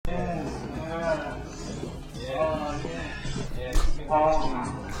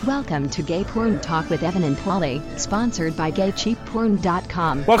Welcome to Gay Porn Talk with Evan and Polly, sponsored by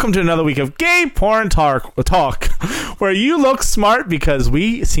GayCheapPorn.com. Welcome to another week of Gay Porn Talk, where you look smart because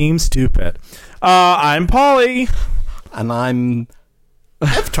we seem stupid. I'm Polly. And I'm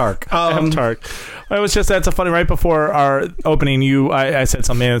F-Tark. F-Tark. It was just, that's a funny, right before our opening, I said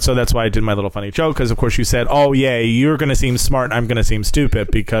something, and so that's why I did my little funny joke, because of course you said, oh yay, you're going to seem smart and I'm going to seem stupid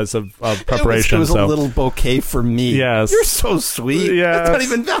because of preparation. It was a little bouquet for me. Yes. You're so sweet. Yes. It's not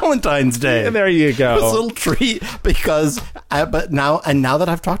even Valentine's Day. Yeah, there you go. It was a little treat because, but now that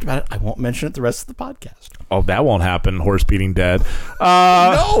I've talked about it, I won't mention it the rest of the podcast. Oh, that won't happen, horse beating dead.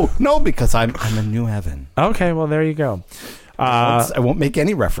 No, because I'm a new Evan. Okay, well, there you go. I won't make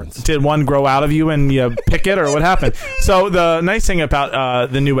any reference. Did one grow out of you and you pick it, or what happened? So the nice thing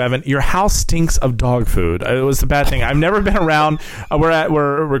about the new Evan, your house stinks of dog food. It was the bad thing. I've never been around.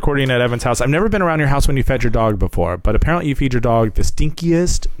 We're recording at Evan's house. I've never been around your house when you fed your dog before, but apparently you feed your dog the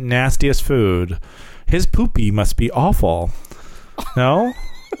stinkiest, nastiest food. His poopy must be awful. No?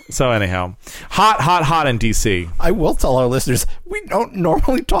 So anyhow, hot in DC. I will tell our listeners, we don't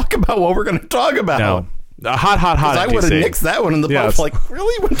normally talk about what we're going to talk about. No. Hot I would have nixed that one in the yes. post. Like,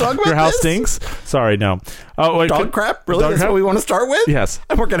 really? You want to talk about your house this? stinks? Sorry, no. Oh, wait, dog crap? Really? That's what we want to start with? Yes.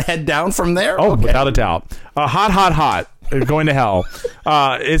 And we're going to head down from there? Oh, okay. Without a doubt. Hot. Going to hell.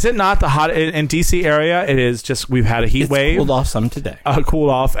 Is it not the hot in DC area? It is just, we've had a heat wave. Cooled off some today. Cooled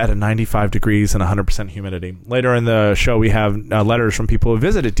off at a 95 degrees and 100% humidity. Later in the show, we have letters from people who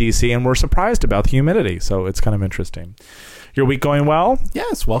visited DC and were surprised about the humidity. So it's kind of interesting. Your week going well?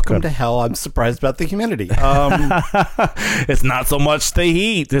 Yes, welcome to hell. I'm surprised about the humidity. It's not so much the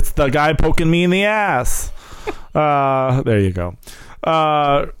heat. It's the guy poking me in the ass. There you go.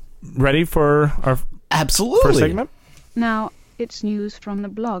 Ready for our Absolutely. first segment? Now, it's news from the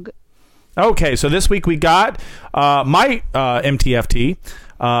blog. Okay, so this week we got my MTFT.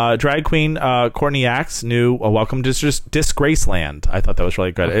 Drag queen Courtney Axe new Welcome to Disgraceland. I thought that was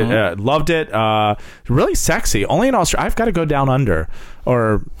really good. Loved it. Really sexy. Only in Australia. I've got to go down under,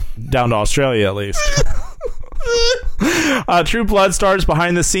 or down to Australia at least. True Blood stars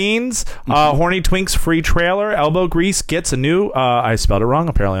behind the scenes. Horny Twinks free trailer. Elbow Grease gets a new I spelled it wrong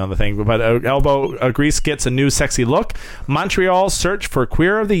apparently on the thing, but Elbow Grease gets a new sexy look. Montreal search for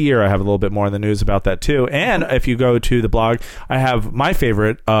Queer of the Year. I have a little bit more in the news about that too. And if you go to the blog, I have my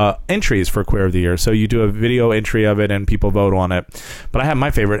favorite entries for Queer of the Year. So you do a video entry of it and people vote on it. But I have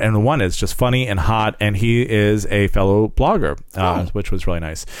my favorite, and the one is just funny and hot, and he is a fellow blogger, which was really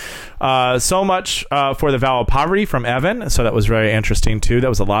nice. So much for the vow of poverty from Evan, so that was very interesting too. That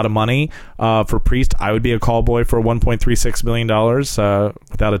was a lot of money for Priest. I would be a call boy for $1.36 million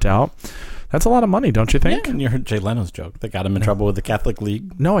without a doubt. That's a lot of money, don't you think? Yeah, and you heard Jay Leno's joke that got him in trouble with the Catholic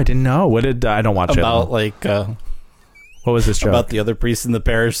League. No, I didn't know. What did I don't watch about it. like what was this joke about the other priests in the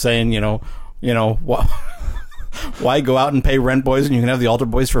parish saying, why go out and pay rent boys and you can have the altar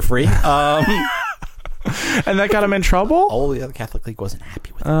boys for free? And that got him in trouble? Oh, yeah, the Catholic League wasn't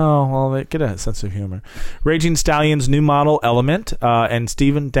happy with it. Oh, well, they get a sense of humor. Raging Stallion's new model, Element, and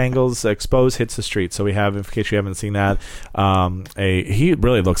Stephen Dangle's Expose hits the street. So we have, in case you haven't seen that, he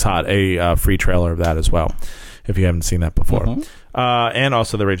really looks hot, a free trailer of that as well, if you haven't seen that before. And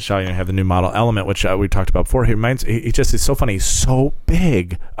also the Raging Stallion have the new model Element, which we talked about before. He just is so funny. He's so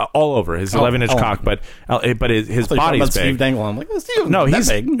big all over his 11-inch cock, but his body's big. Steve Dangle. I'm like, Steve, no, he's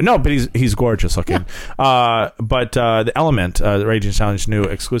big. No, but he's gorgeous looking. But the Element, the Raging Stallion's new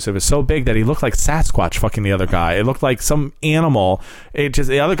exclusive, is so big that he looked like Sasquatch fucking the other guy. It looked like some animal.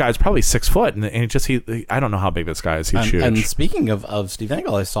 The other guy's probably 6 foot, and he I don't know how big this guy is. He's huge. And speaking of Steve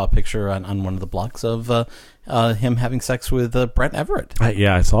Dangle, I saw a picture on one of the blogs of him having sex with Brent Everett.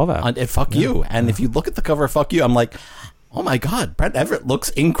 Yeah, I saw that. And Fuck You. And if you look at the cover of Fuck You, I'm like, oh my God, Brent Everett looks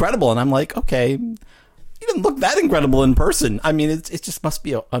incredible. And I'm like, okay, he didn't look that incredible in person. I mean, it just must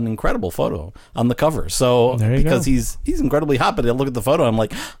be an incredible photo on the cover. So because he's incredibly hot, but I look at the photo, I'm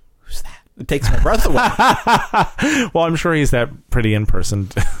like, who's that? It takes my breath away. Well, I'm sure he's that pretty in person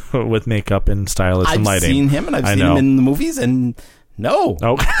with makeup and stylist and lighting. I've seen him, and I've seen him in the movies, and no.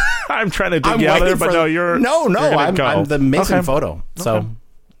 I'm trying to dig you out there, but no, you're... No, I'm the amazing photo. So,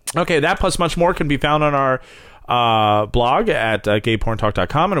 okay, that plus much more can be found on our blog at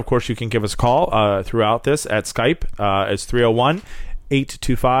gayporntalk.com, and of course you can give us a call throughout this at Skype. It's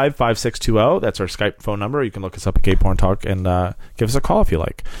 301-825-5620. That's our Skype phone number. You can look us up at Gay Porn Talk and give us a call if you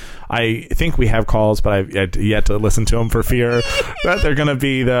like. I think we have calls, but I've yet to listen to them for fear that they're going to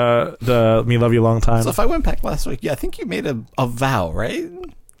be the Me Love You Long Time. So if I went back last week, I think you made a vow, right?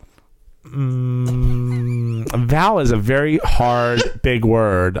 Vow is a very hard, big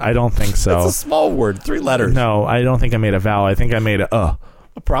word. I don't think so. It's a small word, 3 letters. No, I don't think I made a vow. I think I made A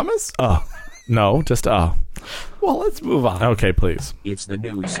promise? No, just Well, let's move on. Okay, please. It's the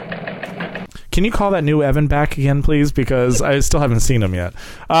news. Can you call that new Evan back again, please? Because I still haven't seen him yet.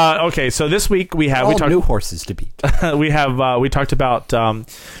 Okay, so this week we talked new horses to beat. we talked about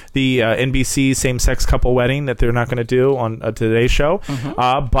the NBC same-sex couple wedding that they're not going to do on today's show.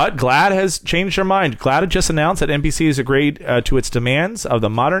 But GLAAD has changed their mind. GLAAD just announced that NBC has agreed to its demands of the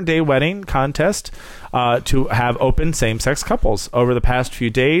modern-day wedding contest to have open same-sex couples. Over the past few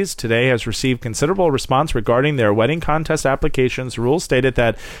days, Today has received considerable response regarding their wedding contest applications. The rules stated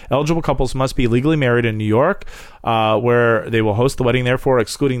that eligible couples must be legally married in New York, where they will host the wedding, therefore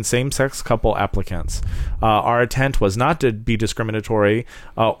excluding same-sex couple applicants. Our intent was not to be discriminatory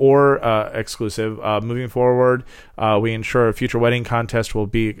or exclusive. Moving forward, we ensure a future wedding contest will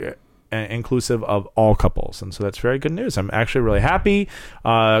be inclusive of all couples, and so that's very good news. I'm actually really happy.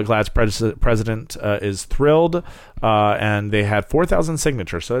 GLAAD's president is thrilled, and they had 4,000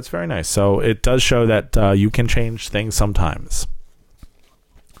 signatures, so that's very nice. So it does show that you can change things sometimes.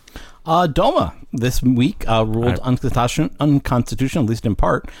 DOMA this week ruled unconstitutional, at least in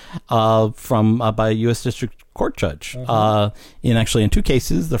part, by a U.S. District Court judge. In 2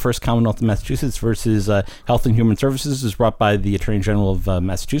 cases. The first, Commonwealth of Massachusetts versus Health and Human Services, was brought by the Attorney General of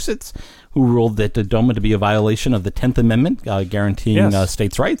Massachusetts, who ruled that DOMA to be a violation of the 10th Amendment, guaranteeing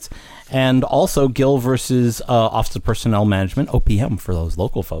states' rights, and also Gill versus Office of Personnel Management, OPM for those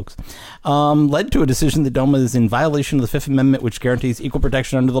local folks, led to a decision that DOMA is in violation of the 5th Amendment, which guarantees equal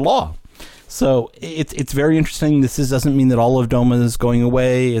protection under the law. So it's very interesting. This doesn't mean that all of DOMA is going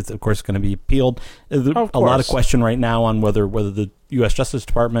away. It's, of course, going to be appealed. There's a lot of question right now on whether the U.S. Justice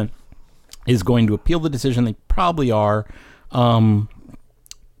Department is going to appeal the decision. They probably are. To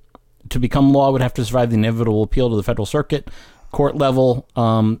become law, it would have to survive the inevitable appeal to the Federal Circuit Court level,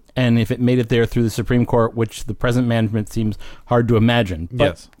 and if it made it there through the Supreme Court, which the present management seems hard to imagine.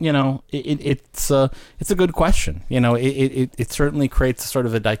 But, it's a good question. It certainly creates sort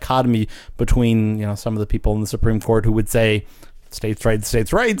of a dichotomy between, some of the people in the Supreme Court who would say states'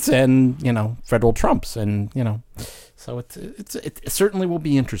 rights, and, federal trumps, and, so it certainly will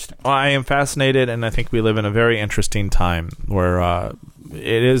be interesting. Well, I am fascinated, and I think we live in a very interesting time where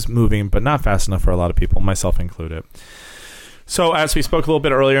it is moving, but not fast enough for a lot of people, myself included. So, as we spoke a little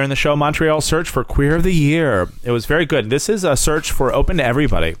bit earlier in the show, Montreal search for Queer of the Year. It was very good. This is a search for open to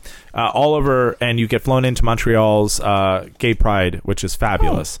everybody, all over, and you get flown into Montreal's Gay Pride, which is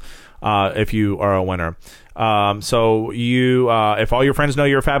fabulous. If you are a winner. So you, if all your friends know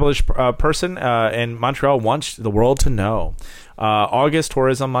you're a fabulous person in Montreal, wants the world to know. August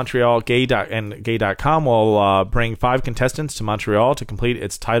Tourism Montreal and gay.com will bring 5 contestants to Montreal to complete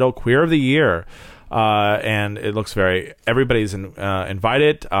its title, Queer of the Year. And it looks everybody's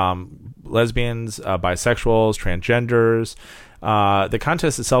invited, lesbians, bisexuals, transgenders. The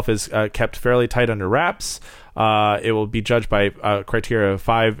contest itself is kept fairly tight under wraps. It will be judged by criteria of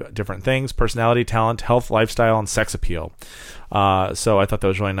 5 different things: personality, talent, health, lifestyle, and sex appeal. So I thought that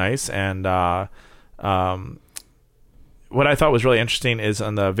was really nice. And what I thought was really interesting is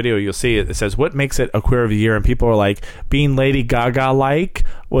on the video you'll see it says, what makes it a Queer of the Year? And people are like, being Lady Gaga like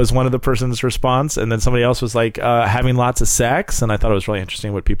was one of the person's response, and then somebody else was like having lots of sex. And I thought it was really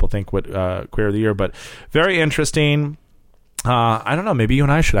interesting what people think what Queer of the Year, but very interesting. I don't know, maybe you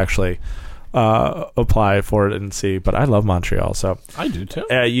and I should actually apply for it and see, but I love Montreal, so I do too.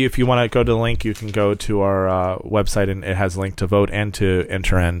 If you want to go to the link, you can go to our website, and it has a link to vote and to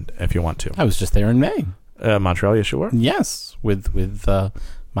enter in if you want to. I was just there in May. Montreal, yes, you were? Yes, with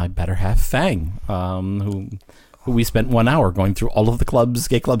my better half, Fang, who we spent 1 hour going through all of the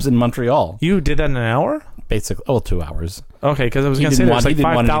gay clubs in Montreal. You did that in an hour? Basically, 2 hours. Okay, because I was going to say there's like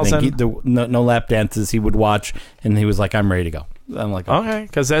 5,000. No lap dances he would watch, and he was like, I'm ready to go. I'm like, okay,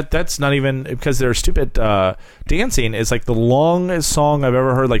 because that's not even, because their stupid dancing is like the longest song I've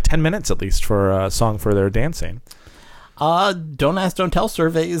ever heard, like 10 minutes at least for a song for their dancing. Don't Ask, Don't Tell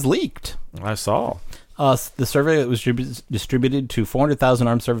survey is leaked. I saw. The survey that was distributed to 400,000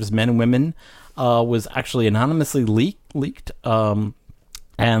 armed service men and women was actually anonymously leaked.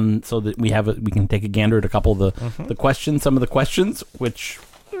 And so that we can take a gander at a couple of the questions, some of the questions, which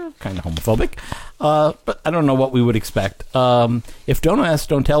are kind of homophobic. But I don't know what we would expect. If Don't Ask,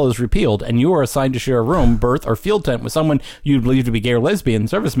 Don't Tell is repealed and you are assigned to share a room, berth, or field tent with someone you believe to be gay or lesbian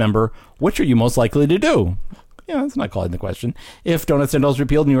service member, which are you most likely to do? Yeah, that's not calling the question. If Don't Ask, Don't Tell is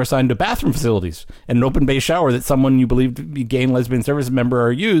repealed and you are assigned to bathroom facilities and an open bay shower that someone you believe to be gay and lesbian service member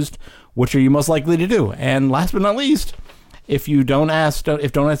are used, which are you most likely to do? And last but not least, If Don't Ask,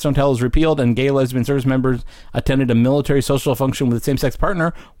 Don't Tell is repealed and gay, lesbian service members attended a military social function with a same-sex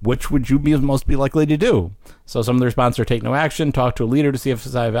partner, which would you be most be likely to do? So some of the response are take no action, talk to a leader to see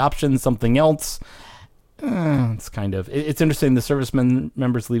if I have options, something else. It's interesting. The Servicemen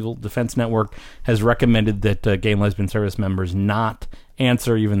Members Legal Defense Network has recommended that gay and lesbian service members not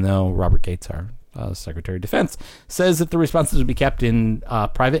answer, even though Robert Gates, our Secretary of Defense, says that the responses would be kept in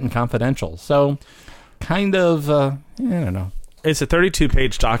private and confidential. So, I don't know. It's a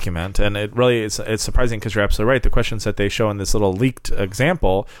 32-page document, and it's surprising because you're absolutely right. The questions that they show in this little leaked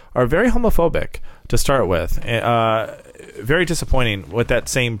example are very homophobic to start with. Very disappointing. With that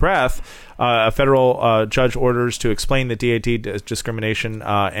same breath, a federal judge orders to explain the DAT discrimination,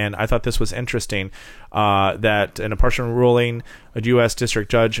 and I thought this was interesting, that in a partial ruling, a U.S.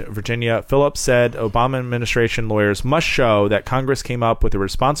 District Judge Virginia Phillips said Obama administration lawyers must show that Congress came up with a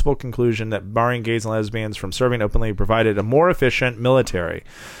responsible conclusion that barring gays and lesbians from serving openly provided a more efficient military.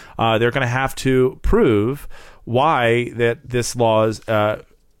 They're going to have to prove why that this law is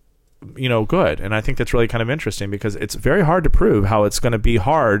good. And I think that's really kind of interesting because it's very hard to prove how it's going to be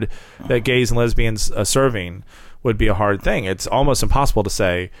hard that gays and lesbians serving would be a hard thing. It's almost impossible to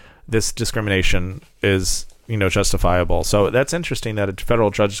say this discrimination is justifiable. So that's interesting that a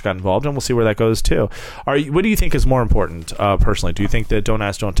federal judge got involved, and we'll see where that goes too. What do you think is more important personally? Do you think the Don't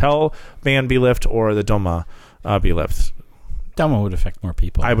Ask, Don't Tell ban be lifted or the DOMA be lifted? DOMA would affect more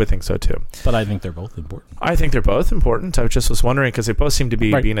people. I would think so too. But I think they're both important. I think they're both important. I just was wondering because they both seem to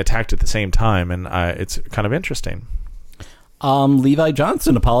be being attacked at the same time, and it's kind of interesting. Levi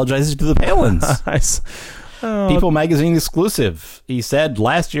Johnson apologizes to the Palins. Nice. People Magazine exclusive. He said,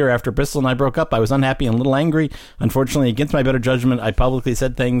 last year after Bristol and I broke up, I was unhappy and a little angry. Unfortunately, against my better judgment, I publicly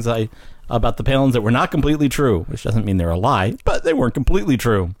said things about the Palins that were not completely true, which doesn't mean they're a lie, but they weren't completely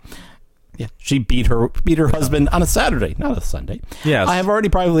true. Yeah, she beat her husband on a Saturday, not a Sunday. Yes. I have already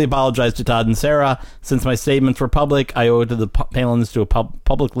privately apologized to Todd and Sarah. Since my statements were public, I owe it to the Palins to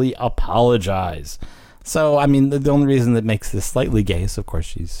publicly apologize. So, I mean, the only reason that makes this slightly gay is, of course,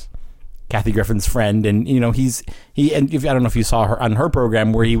 she's Kathy Griffin's friend, and I don't know if you saw her on her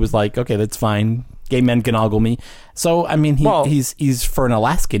program where he was like, okay, that's fine, gay men can ogle me. So I mean, he's for an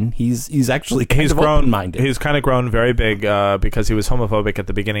Alaskan, he's actually kind of open-minded. He's kind of grown very big because he was homophobic at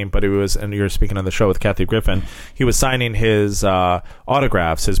the beginning, but he was, and you were speaking on the show with Kathy Griffin, he was signing his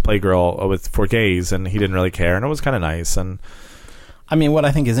autographs, his Playgirl for gays, and he didn't really care, and it was kind of nice. And I mean, what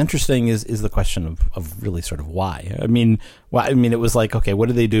I think is interesting is the question of really sort of why. I mean, it was like, okay, what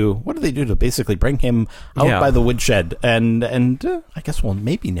do they do? What do they do to basically bring him out by the woodshed? And I guess we'll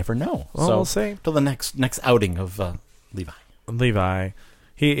maybe never know. Well, so we'll see. Till the next outing of Levi. Levi,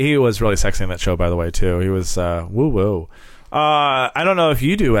 he was really sexy in that show, by the way, too. He was woo woo. I don't know if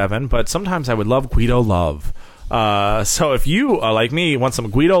you do, Evan, but sometimes I would love Guido Love. So if you, like me, want some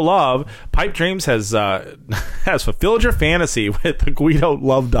Guido Love, Pipe Dreams has fulfilled your fantasy with the Guido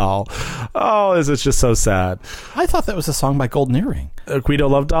Love doll. Oh, this is just so sad. I thought that was a song by Golden Earring. Guido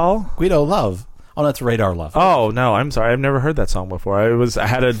Love doll? Guido Love. Oh, that's Radar Love. Oh, no, I'm sorry. I've never heard that song before. I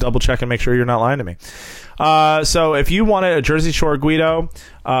had to double check and make sure you're not lying to me. So if you wanted a Jersey Shore Guido,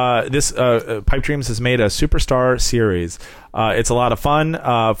 this Pipe Dreams has made a Superstar series. It's a lot of fun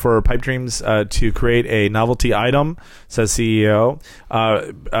for Pipe Dreams to create a novelty item, says CEO.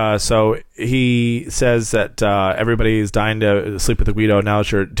 So he says that everybody's dying to sleep with a Guido. Now's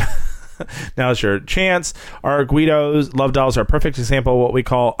your chance. Our Guidos Love dolls are a perfect example of what we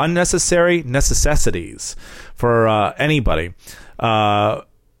call unnecessary necessities for anybody.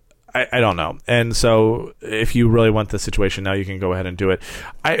 I don't know. And so if you really want the situation now, you can go ahead and do it.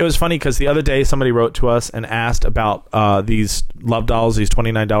 It was funny because the other day somebody wrote to us and asked about these love dolls, these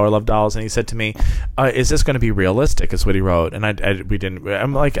 $29 love dolls. And he said to me, is this going to be realistic is what he wrote. And we didn't.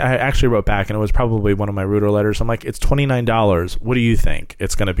 I'm like, I actually wrote back and it was probably one of my Rooter letters. I'm like, it's $29. What do you think?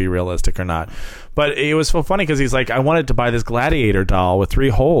 It's going to be realistic or not? But it was so funny because he's like, I wanted to buy this gladiator doll with 3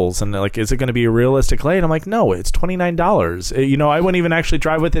 holes. And like, is it going to be a realistic lane? I'm like, no, it's $29. I wouldn't even actually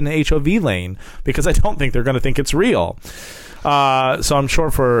drive within the HOV lane because I don't think they're going to think it's real. So I'm sure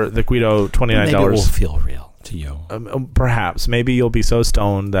for the Guido $29. Maybe it will feel real to you. Perhaps. Maybe you'll be so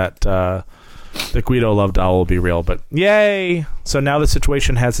stoned that the Guido love doll will be real. But yay! So now the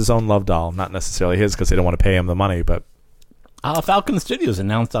situation has his own love doll. Not necessarily his because they don't want to pay him the money, but Falcon Studios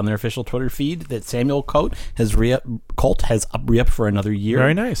announced on their official Twitter feed that Samuel Colt has re-upped for another year.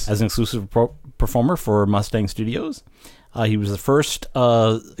 Very nice. As an exclusive performer for Mustang Studios. He was the first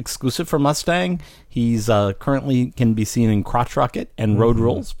exclusive for Mustang. He's currently can be seen in Crotch Rocket and Road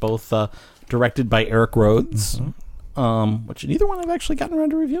Rules, both directed by Eric Rhodes. which neither one I've actually gotten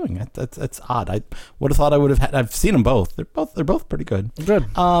around to reviewing. That's odd. I would have thought I would have had. I've seen them both. They're both pretty good. Good.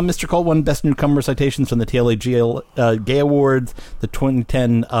 Mr. Cole won Best Newcomer citations from the TLA Gay Awards, the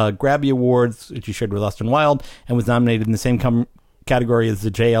 2010 Grabby Awards, which he shared with Austin Wilde, and was nominated in the same category as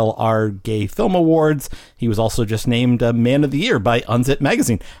the JLR Gay Film Awards. He was also just named Man of the Year by Unzip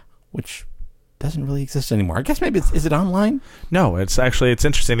magazine, which doesn't really exist anymore. I guess maybe is it online? No, it's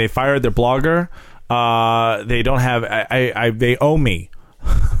interesting. They fired their blogger. They don't have. They owe me.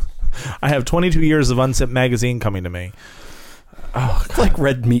 I have 22 years of Unzip magazine coming to me. Oh, it's like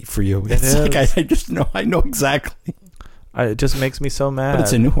red meat for you. It's like I just know. I know exactly. It just makes me so mad. But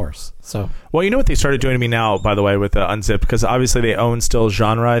it's a new horse. So, well, you know what they started doing to me now, by the way, with Unzip, because obviously they own still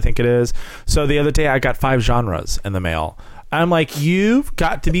Genre, I think it is. So the other day I got 5 genres in the mail. I'm like, you've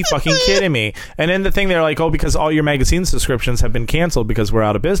got to be fucking kidding me. And then the thing, they're like, oh, because all your magazine subscriptions have been canceled because we're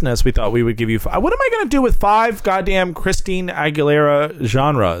out of business, we thought we would give you what am I going to do with 5 goddamn Christine Aguilera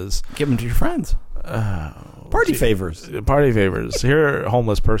genres? Give them to your friends. Party favors. Party favors. Here,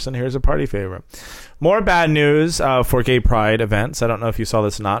 homeless person, here's a party favor. More bad news for gay pride events. I don't know if you saw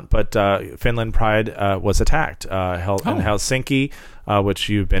this or not, but Finland Pride was attacked in Helsinki, which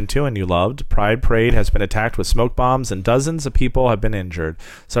you've been to and you loved. Pride Parade has been attacked with smoke bombs and dozens of people have been injured.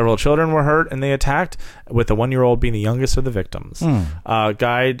 Several children were hurt and they attacked, with the 1-year-old being the youngest of the victims.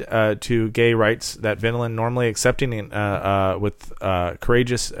 Guide to gay rights that Finland normally accepting with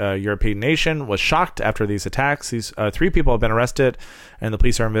courageous European nation was shocked after these attacks. These 3 people have been arrested and the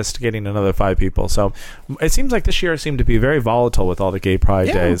police are investigating another 5 people. So it seems like this year seemed to be very volatile with all the gay pride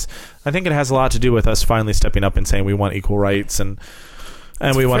days. I think it has a lot to do with us finally stepping up and saying we want equal rights and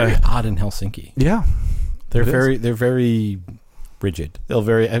we want to. Odd in Helsinki. Yeah, they're very rigid. They'll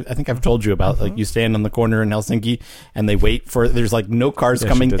I think I've told you about like you stand on the corner in Helsinki and they wait for there's like no cars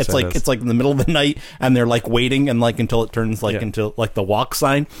coming. It's like in the middle of the night and they're like waiting and like until it turns like into like the walk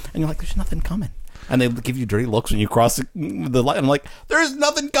sign and you're like there's nothing coming. And they give you dirty looks when you cross the light. I'm like, there's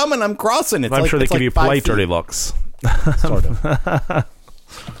nothing coming. I'm crossing. I'm sure they give you polite dirty looks. Sort of.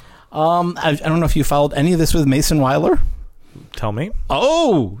 I don't know if you followed any of this with Mason Weiler. Tell me.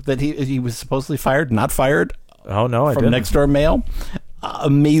 Oh, that he was supposedly fired, not fired. Oh, no, I didn't. From Next Door Mail.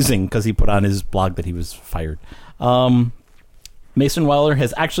 Amazing, because he put on his blog that he was fired. Mason Weiler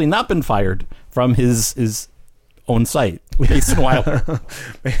has actually not been fired from his own site, Mason Weiler.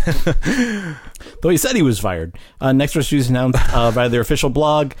 Though he said he was fired. Next Door Studios announced via their official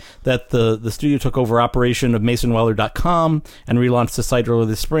blog that the studio took over operation of MasonWeiler.com and relaunched the site earlier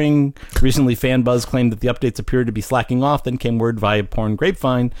this spring. Recently, fan buzz claimed that the updates appeared to be slacking off. Then came word via Porn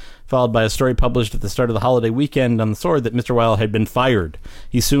Grapevine, followed by a story published at the start of the holiday weekend on the Sword that Mr. Weiler had been fired.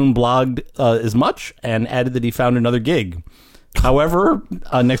 He soon blogged as much and added that he found another gig. However,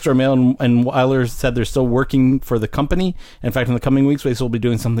 Next Door Mail and Weiler said they're still working for the company. In fact, in the coming weeks, Mason will be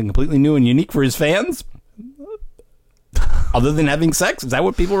doing something completely new and unique for his fans. Other than having sex, is that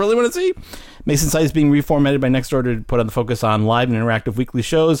what people really want to see? Mason's site is being reformatted by Nextdoor to put on the focus on live and interactive weekly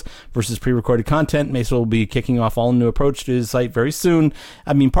shows versus pre-recorded content. Mason will be kicking off all new approach to his site very soon.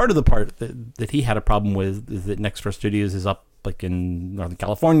 I mean, part that he had a problem with is that Nextdoor Studios is up like in Northern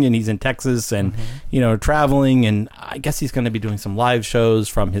California and he's in Texas and traveling, and I guess he's going to be doing some live shows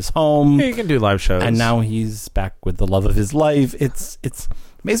from his home. Yeah, you can do live shows. And now he's back with the love of his life. It's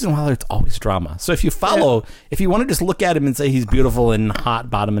Mason Weiler. It's always drama. So if you follow, if you want to just look at him and say he's beautiful and hot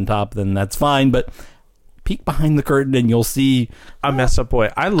bottom and top, then that's fine. But peek behind the curtain and you'll see a messed up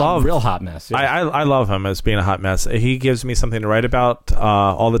boy. I love a real hot mess. Yeah. I love him as being a hot mess. He gives me something to write about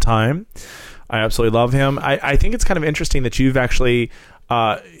all the time. I absolutely love him. I think it's kind of interesting that you've actually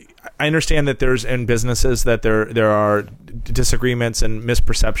I understand that there's in businesses that there are disagreements and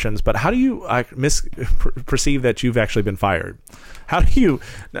misperceptions, but how do you perceive that you've actually been fired?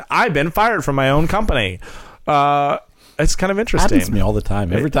 I've been fired from my own company. It's kind of interesting. It happens to me all the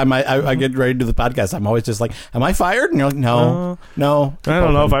time. Every time I get ready to do the podcast, I'm always just like, am I fired? And you're like, no. I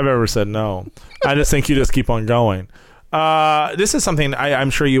don't know if I've ever said no. I just think you just keep on going. This is something I'm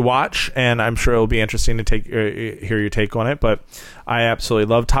sure you watch, and I'm sure it'll be interesting to hear your take on it. But I absolutely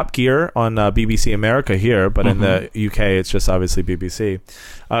love Top Gear on BBC America here, but in the UK, it's just obviously BBC.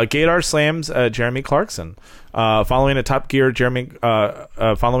 Gaydar slams Jeremy Clarkson following Top Gear's Jeremy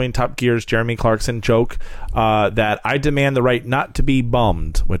Clarkson joke that I demand the right not to be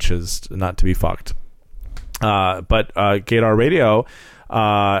bummed, which is not to be fucked. But Gaydar Radio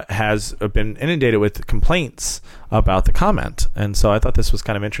has been inundated with complaints about the comment, and so I thought this was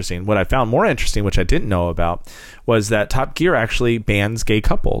kind of interesting. What I found more interesting, which I didn't know about, was that Top Gear actually bans gay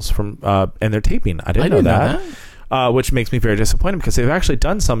couples from and their taping. I didn't know that. which makes me very disappointed because they've actually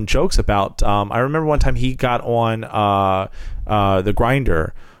done some jokes about. I remember one time he got on the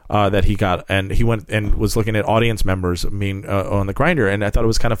Grindr. That he got, and he went and was looking at audience members on the Grindr, and I thought it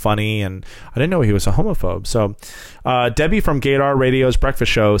was kind of funny, and I didn't know he was a homophobe. So Debbie from Gaydar Radio's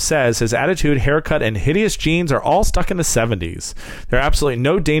Breakfast Show says his attitude, haircut, and hideous jeans are all stuck in the 70s. There's absolutely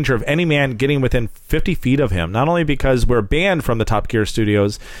no danger of any man getting within 50 feet of him, not only because we're banned from the Top Gear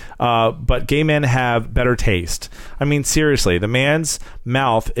studios, but gay men have better taste. I mean, seriously, the man's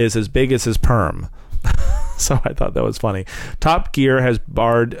mouth is as big as his perm. So I thought that was funny. Top Gear has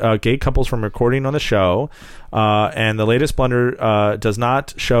barred gay couples from recording on the show, and the latest blunder does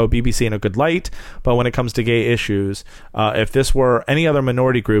not show BBC in a good light. But when it comes to gay issues, if this were any other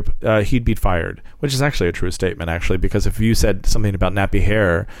minority group, he'd be fired, which is actually a true statement, actually, because if you said something about nappy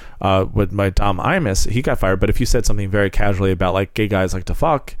hair with my Dom Imus, he got fired. But if you said something very casually about like gay guys like to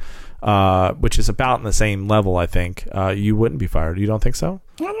fuck, which is about in the same level, I think, you wouldn't be fired. You don't think so?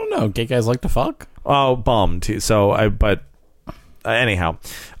 I don't know. Gay guys like to fuck? Oh, bummed. So anyhow,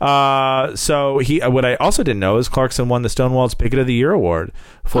 so what I also didn't know is Clarkson won the Stonewall's Bigot of the Year award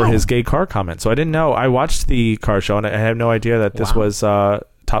for his gay car comment. So I didn't know. I watched the car show and I had no idea that this was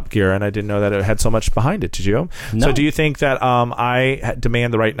Top Gear, and I didn't know that it had so much behind it. Did you? No. So do you think that I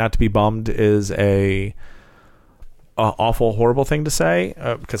demand the right not to be bummed is a awful, horrible thing to say?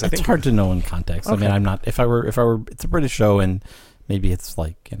 Because I think it's hard to know in context. Okay. I mean, I'm not. If I were, it's a British show, and maybe it's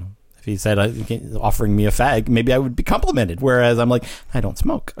like, you know, if he said offering me a fag, maybe I would be complimented. Whereas I'm like, I don't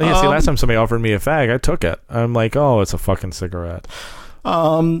smoke. Oh, yeah, see, last time somebody offered me a fag, I took it. I'm like, oh, it's a fucking cigarette.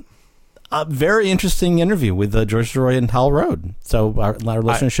 A very interesting interview with George Roy and Tal Road. So our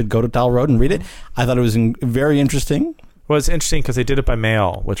listeners should go to Tal Road and read it. I thought it was very interesting. Well, it's interesting because they did it by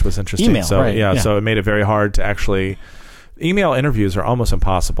mail, which was interesting. Email, so right, yeah, so it made it very hard to actually. Email interviews are almost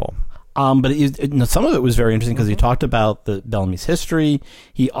impossible. But some of it was very interesting because he talked about the Bellamy's history.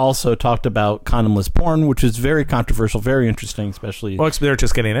 He also talked about condomless porn, which is very controversial, very interesting, especially. Well, they're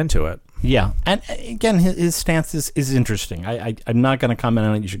just getting into it. Yeah, and again, his stance is interesting. I'm not going to comment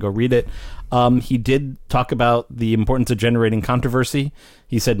on it. You should go read it. He did talk about the importance of generating controversy.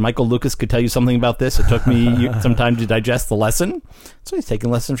 He said Michael Lucas could tell you something about this. It took me some time to digest the lesson. So he's taking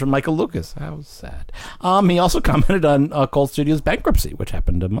lessons from Michael Lucas. That was sad. He also commented on Cold Studios' bankruptcy, which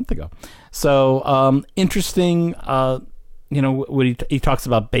happened a month ago. So interesting. You know, what he talks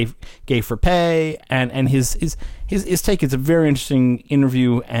about gay for pay and his take. It's a very interesting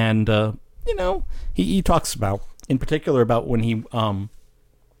interview, and you know, he talks about, in particular, about when he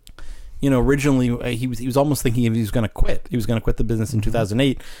you know, originally he was almost thinking he was going to quit. He was going to quit the business in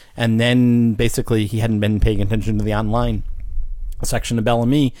 2008, and then basically he hadn't been paying attention to the online section of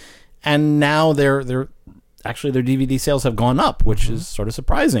Bellamy, and now their DVD sales have gone up, which is sort of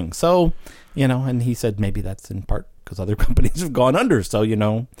surprising. So, you know, and he said maybe that's in part because other companies have gone under. So, you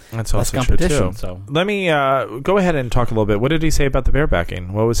know, that's also competition. True too. So let me go ahead and talk a little bit. What did he say about the barebacking?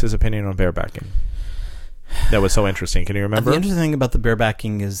 What was his opinion on barebacking? That was so interesting. Can you remember? The interesting thing about the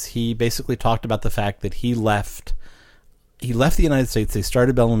barebacking is he basically talked about the fact that he left the United States. They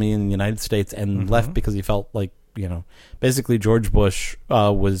started Bellamy in the United States and left because he felt like, you know, basically George Bush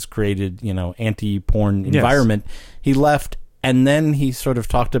was created, you know, anti-porn environment. He left, and then he sort of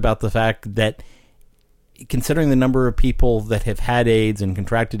talked about the fact that considering the number of people that have had AIDS and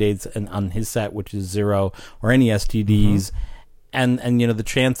contracted AIDS and on his set, which is 0, or any STDs, and you know, the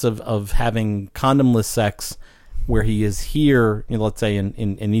chance of having condomless sex where he is here, you know, let's say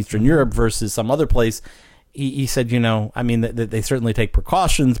in Eastern Europe versus some other place, he said, you know, I mean, that they certainly take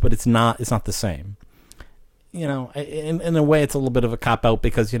precautions, but it's not the same. You know, in a way, it's a little bit of a cop-out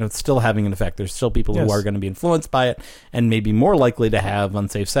because, you know, it's still having an effect. There's still people who are going to be influenced by it and maybe more likely to have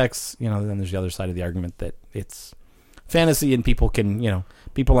unsafe sex. You know, then there's the other side of the argument that it's fantasy and people can, you know,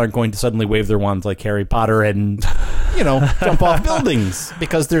 people aren't going to suddenly wave their wands like Harry Potter and, you know, jump off buildings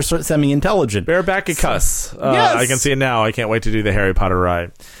because they're sort of semi-intelligent. Bareback and cuss. Yes. I can see it now. I can't wait to do the Harry Potter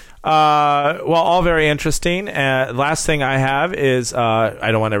ride. Well, all very interesting. Last thing I have is,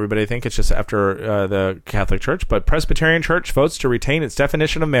 I don't want everybody to think it's just after the Catholic Church, but Presbyterian Church votes to retain its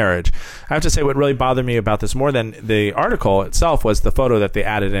definition of marriage. I have to say what really bothered me about this more than the article itself was the photo that they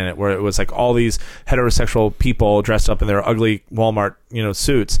added in it, where it was like all these heterosexual people dressed up in their ugly Walmart, you know,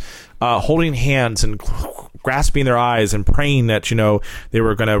 suits, holding hands and grasping their eyes and praying that, you know, they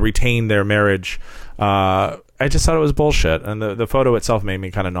were going to retain their marriage. I just thought it was bullshit, and the photo itself made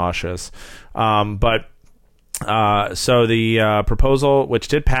me kind of nauseous. So the proposal, which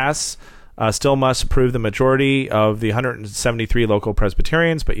did pass, still must approve the majority of the 173 local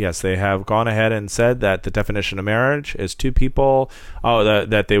Presbyterians. But yes, they have gone ahead and said that the definition of marriage is two people.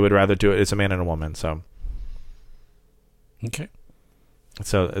 That they would rather do it as a man and a woman. So Okay.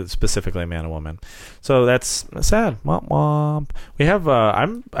 So specifically a man and woman. So that's sad. Womp womp. We have.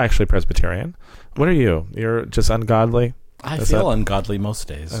 I'm actually Presbyterian. What are you? You're just ungodly. I feel ungodly most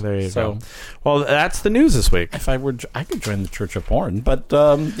days. Oh, there you go. Well, that's the news this week. If I could join the Church of Porn, but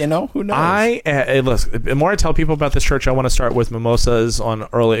who knows? Look, the more I tell people about this church, I want to start with mimosas on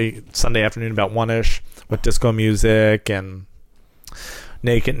early Sunday afternoon, about 1-ish, with disco music and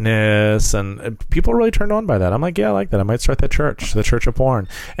nakedness, and people really turned on by that. I'm like, yeah, I like that. I might start that church, the Church of Porn,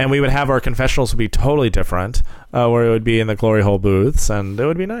 and we would have our confessionals would be totally different, where it would be in the glory hole booths, and it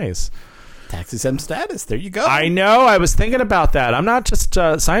would be nice. Tax exempt status. There you go. I know. I was thinking about that. I'm not just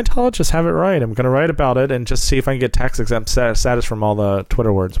Scientologists have it right. I'm going to write about it and just see if I can get tax exempt status from all the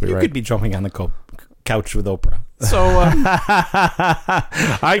Twitter words we write. You could be jumping on the couch with Oprah. So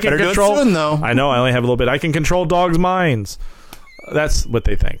I can control. Do it soon, though. I know. I only have a little bit. I can control dogs' minds. That's what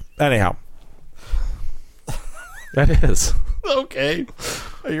they think. Anyhow, that is okay.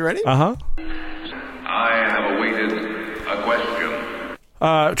 Are you ready? Uh-huh. I have awaited a question.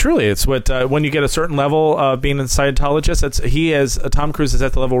 Truly, it's what when you get a certain level of being a Scientologist, Tom Cruise is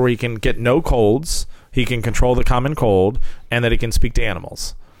at the level where he can get no colds, he can control the common cold, and that he can speak to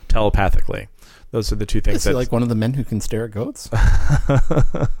animals telepathically. Those are the two things. Is he like one of the men who can stare at goats?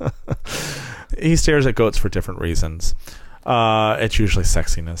 He stares at goats for different reasons. It's usually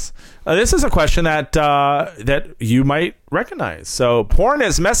sexiness. This is a question that you might recognize. So, porn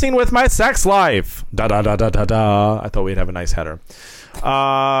is messing with my sex life. Da da da da da da. I thought we'd have a nice header.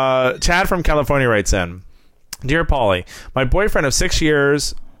 Chad from California writes in, Dear Paulie, my boyfriend of 6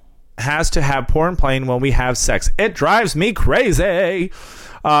 years has to have porn playing when we have sex. It drives me crazy.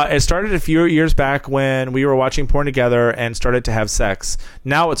 It started a few years back when we were watching porn together and started to have sex.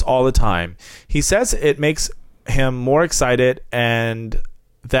 Now it's all the time. He says it makes him more excited and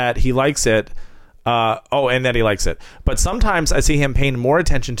that he likes it. And that he likes it. But sometimes I see him paying more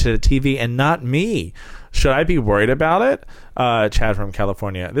attention to the TV and not me. Should I be worried about it? Chad from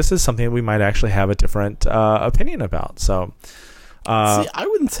California. This is something we might actually have a different opinion about. So, see, I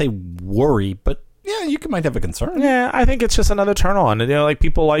wouldn't say worry, but yeah, you might have a concern. Yeah, I think it's just another turn on. And, like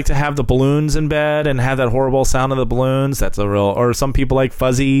people like to have the balloons in bed and have that horrible sound of the balloons. That's a real. Or some people like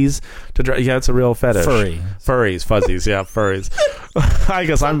fuzzies. Yeah, it's a real fetish. Furries, fuzzies. Yeah, furries. I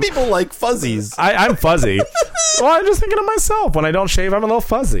guess some people like fuzzies. I'm fuzzy. Well, I'm just thinking of myself. When I don't shave, I'm a little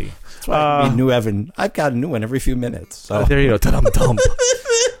fuzzy. That's why I need new Evan. I've got a new one every few minutes. So there you go. Dum-dum.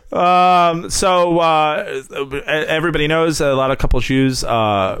 Everybody knows a lot of couples use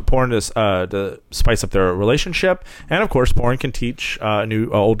porn to spice up their relationship, and of course, porn can teach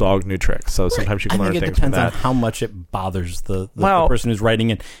old dog new tricks. So sometimes you can learn things from that. It depends on how much it bothers the person who's writing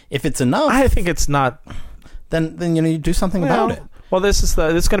it. If it's enough, I think it's not. Then you do something about it. Well, this is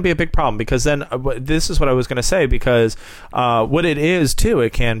going to be a big problem because then this is what I was going to say because what it is too,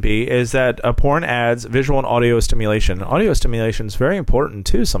 it can be is that porn adds visual and audio stimulation. Audio stimulation is very important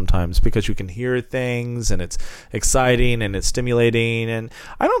too sometimes because you can hear things and it's exciting and it's stimulating, and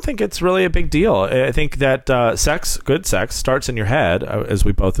I don't think it's really a big deal. I think that good sex starts in your head, as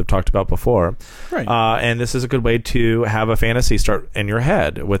we both have talked about before, right? And this is a good way to have a fantasy start in your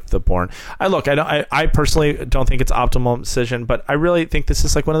head with the porn. I personally don't think it's optimal decision, but I really think this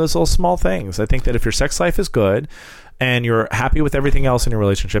is like one of those little small things. I think that if your sex life is good and you're happy with everything else in your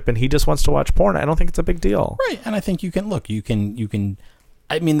relationship and he just wants to watch porn, I don't think it's a big deal. Right. And I think you can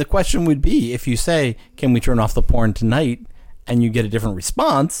I mean, the question would be if you say, can we turn off the porn tonight, and you get a different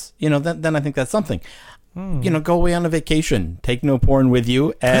response, then I think that's something. Go away on a vacation, take no porn with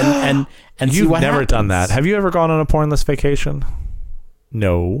you, and you've never done that. Have you ever gone on a pornless vacation?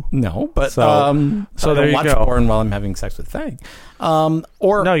 No, but so I there you watch go. porn while I'm having sex with Fang.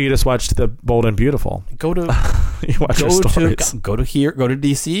 Or no, you just watched The Bold and Beautiful. Go to you watch your stories. Go to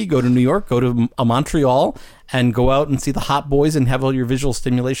DC, go to New York, go to Montreal, and go out and see the hot boys and have all your visual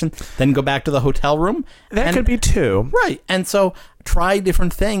stimulation. Then go back to the hotel room. That could be two, right? And so try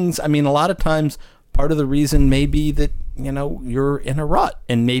different things. I mean, a lot of times, part of the reason may be that you're in a rut,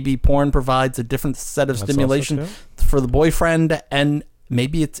 and maybe porn provides a different set of stimulation for the boyfriend, and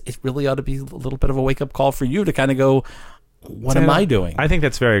maybe it really ought to be a little bit of a wake-up call for you to kind of go, what am I doing? I think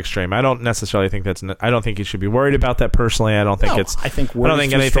that's very extreme. I don't necessarily think I don't think you should be worried about that personally. I don't think I think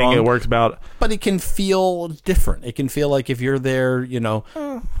anything strong, it works about. But it can feel different. It can feel like if you're there,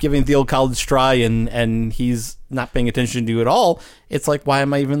 giving the old college try and he's not paying attention to you at all, it's like, why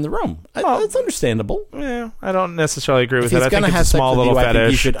am I even in the room? It's understandable. Yeah, I don't necessarily agree with that. I think it's a small little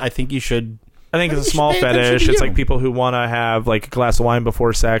fetish. I think you should. I think it's a small fetish. It's like people who want to have like a glass of wine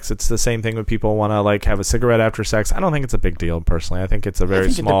before sex. It's the same thing when people want to like have a cigarette after sex. I don't think it's a big deal personally. I think it's a very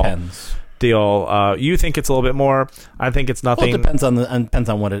small. It depends. deal. You think it's a little bit more. I think it's Well, nothing. it depends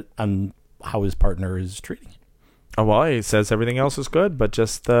on how his partner is treating him. Oh, well, he says everything else is good, but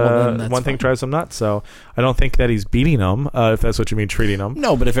just Well, then that's one thing fine. drives him nuts. So I don't think that he's beating him, if that's what you mean, treating him.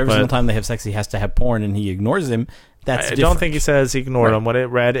 No, but if every But- single time they have sex he has to have porn and he ignores him, that's I different. don't think he says he ignored Right. him. What it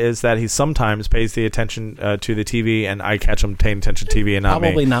read is that he sometimes pays the attention to the TV, and I catch him paying attention to TV and not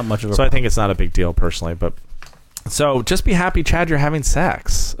Probably me. not much of a So I think it's not a big deal personally, but. So just be happy, Chad, you're having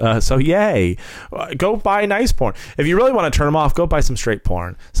sex. So yay. Go buy nice porn. If you really want to turn them off, go buy some straight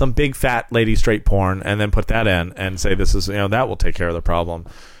porn. Some big fat lady straight porn, and then put that in and say this is, that will take care of the problem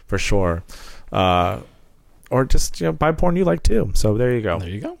for sure. Or just, buy porn you like too. So there you go. There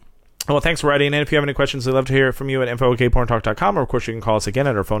you go. Well, thanks for writing in. If you have any questions, we'd love to hear from you at info@gayporntalk.com, or of course you can call us again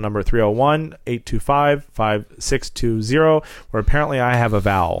at our phone number 301-825-5620, where apparently I have a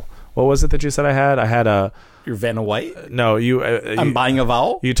vowel. What was it that you said I had? I had a... You're Vanna White? No, you... I'm buying a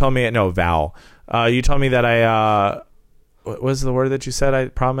vowel? You told me... No, vowel. You told me that I... what was the word that you said I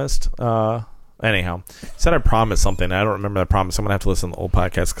promised? Anyhow. You said I promised something. I don't remember that promise. I'm going to have to listen to the old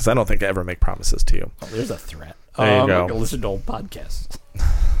podcast because I don't think I ever make promises to you. Oh, there's a threat. There you go. I'm going to listen to old podcasts.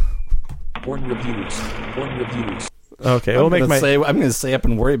 Porn reviews. Okay, I'm going to stay up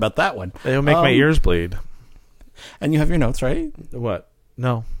and worry about that one. It'll make my ears bleed. And you have your notes, right? What?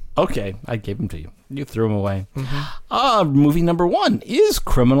 No. Okay, I gave them to you. You threw them away. Mm-hmm. Movie number 1 is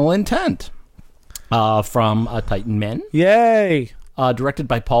Criminal Intent from Titan Men, Yay! directed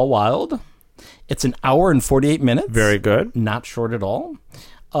by Paul Wilde. It's an hour and 48 minutes. Very good. Not short at all.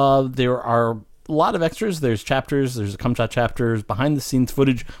 There are a lot of extras. There's chapters. There's cum shot chapters, behind-the-scenes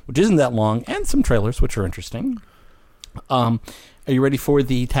footage, which isn't that long, and some trailers, which are interesting. Are you ready for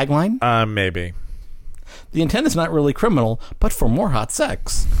the tagline? Maybe. The intent is not really criminal, but for more hot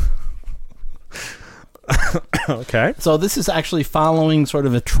sex. Okay. So this is actually following sort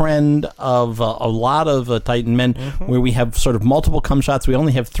of a trend of a lot of Titan Men, where we have sort of multiple cum shots. We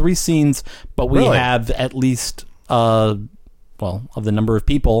only have 3 scenes, but we Really? have at least, of the number of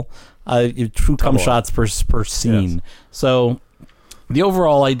people, 2 cum Double. shots per scene. Yes. So the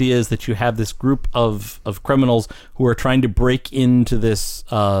overall idea is that you have this group of criminals who are trying to break into this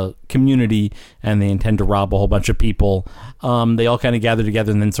community, and they intend to rob a whole bunch of people. They all kind of gather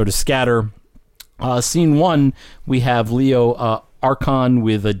together and then sort of scatter. Scene 1, we have Leo Archon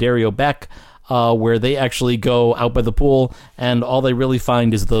with Dario Beck, where they actually go out by the pool, and all they really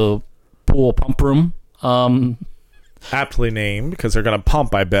find is the pool pump room. Aptly named because they're going to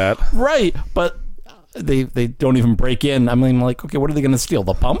pump, I bet. Right, but they don't even break in. I mean, like, okay, what are they going to steal?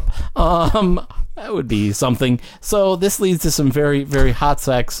 The pump? That would be something. So this leads to some very, very hot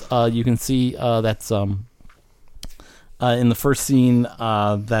sex. You can see that's in the first scene.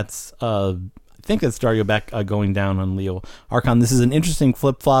 That's I think that's Dario Beck going down on Leo Archon. This is an interesting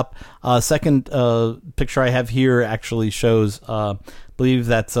flip-flop. Second picture I have here actually shows, I believe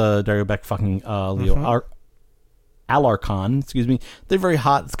that's Dario Beck fucking Leo Alarcon. Excuse me. They're very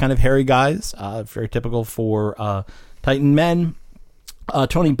hot. It's kind of hairy guys. Very typical for Titan Men.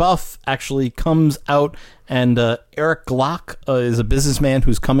 Tony Buff actually comes out, and Eric Glock is a businessman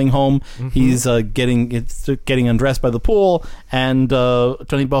who's coming home. He's getting undressed by the pool, and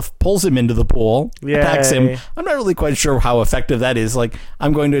Tony Buff pulls him into the pool, attacks him. I'm not really quite sure how effective that is. Like,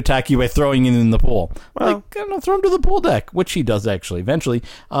 I'm going to attack you by throwing you in the pool. Well, like, I don't know, throw him to the pool deck, which he does actually eventually.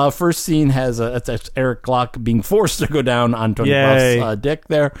 First scene has that's Eric Glock being forced to go down on Tony Buff's dick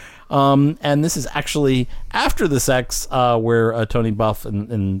there. And this is actually after the sex, where Tony Buff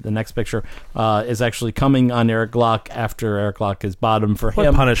in the next picture is actually coming on Eric Glock after Eric Glock is bottom for What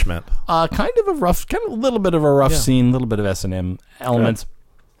him. punishment? Kind of a little bit of a rough scene, a little bit of S&M elements.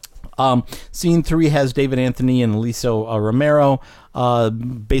 Scene 3 has David Anthony and Aliso Romero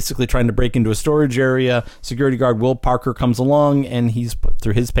basically trying to break into a storage area. Security guard Will Parker comes along, and he's put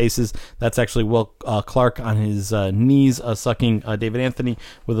through his paces. That's actually Will Clark on his knees sucking David Anthony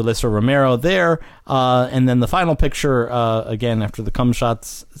with Alyssa Romero there. And then the final picture, again, after the cum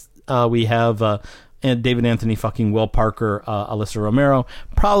shots, we have and David Anthony fucking Will Parker, Alyssa Romero.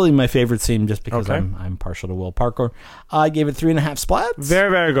 Probably my favorite scene, just because Okay. I'm partial to Will Parker. I gave it 3.5 splats. Very,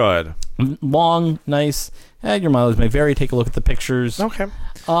 very good. Long, nice. Your mileage may vary. Take a look at the pictures. Okay.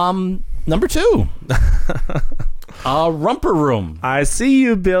 Number 2. Romper Room. I see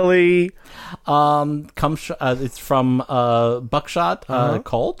you, Billy. It's from Buckshot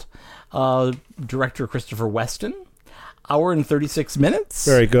Cult. Director Christopher Weston. Hour and 36 minutes.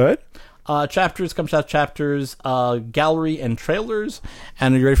 Very good. Chapters, comes out chapters, gallery and trailers.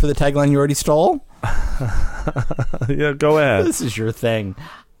 And are you ready for the tagline you already stole? Yeah, go ahead. This is your thing.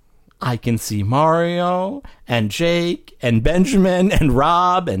 I can see Mario and Jake and Benjamin and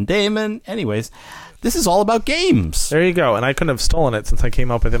Rob and Damon. Anyways, this is all about games. There you go. And I couldn't have stolen it since I came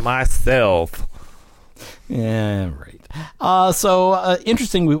up with it myself. Yeah, right.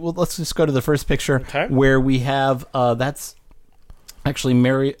 Interesting. Let's just go to the first picture where we have that's actually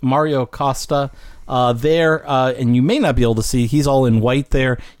Mario Costa there, and you may not be able to see. He's all in white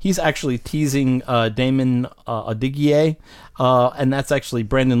there. He's actually teasing Damon Adighier, and that's actually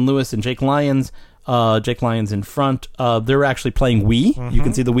Brandon Lewis and Jake Lyons. Jake Lyons in front. They're actually playing Wii. Mm-hmm. You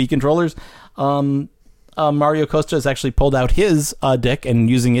can see the Wii controllers. Mario Costa has actually pulled out his dick and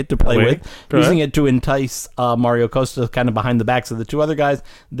using it to play with, using it to entice Mario Costa kind of behind the backs of the two other guys.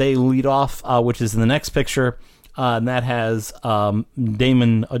 They lead off, which is in the next picture, and that has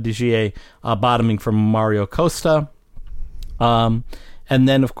Damon Adighier bottoming from Mario Costa. And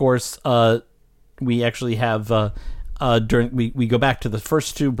then, of course, we actually have... we go back to the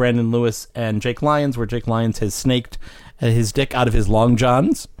first two, Brandon Lewis and Jake Lyons, where Jake Lyons has snaked his dick out of his long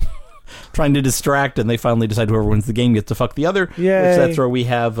johns, trying to distract, and they finally decide whoever wins the game gets to fuck the other. Yay. Which that's where we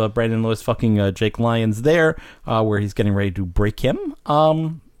have Brandon Lewis fucking Jake Lyons there, where he's getting ready to break him.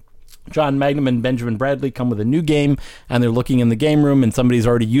 John Magnum and Benjamin Bradley come with a new game, and they're looking in the game room, and somebody's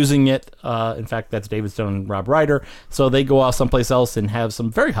already using it. In fact, that's David Stone and Rob Ryder. So they go off someplace else and have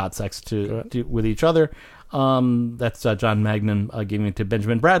some very hot sex with each other. That's John Magnum giving it to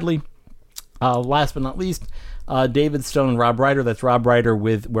Benjamin Bradley. Last but not least, David Stone and Rob Ryder. That's Rob Ryder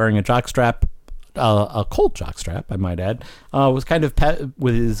with wearing a jockstrap, a Colt jockstrap, I might add. Was kind of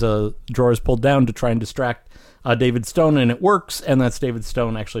with his drawers pulled down to try and distract David Stone, and it works. And that's David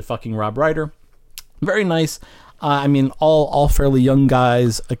Stone actually fucking Rob Ryder. Very nice. I mean, all fairly young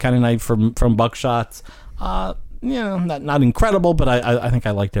guys, kind of nice from Buckshots. Not incredible, but I think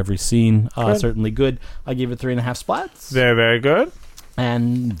I liked every scene. Certainly good. I gave it 3.5 splats. Very, very good.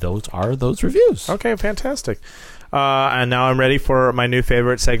 And those are those reviews. Okay, fantastic. And now I'm ready for my new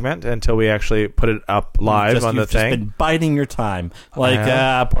favorite segment until we actually put it up live on the thing. You've just been biding your time.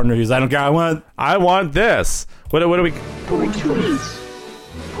 Like, porn reviews. I don't care. I want this. What do we... Porn trees.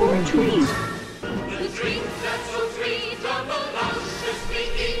 Porn trees.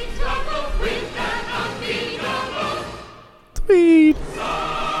 Tweet.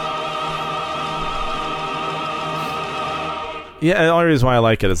 Yeah, the only reason why I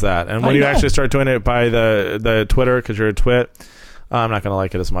like it is that. And when you actually start doing it by the Twitter, because you're a twit, I'm not going to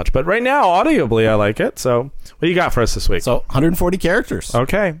like it as much. But right now, audibly, I like it. So what do you got for us this week? So 140 characters.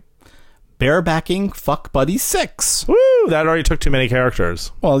 Okay. Barebacking Fuck Buddy 6. Woo! That already took too many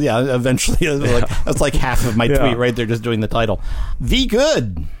characters. Well, yeah, eventually. That's like half of my tweet right there, just doing the title. The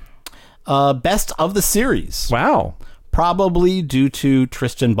Good. Best of the series. Wow. Probably due to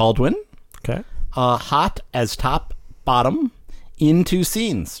Tristan Baldwin. Okay. Hot as top, bottom. In 2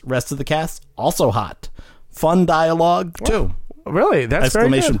 scenes. Rest of the cast, also hot. Fun dialogue, too. Really? That's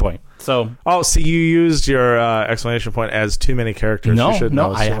exclamation very good. Point. So, you used your exclamation point as too many characters. No,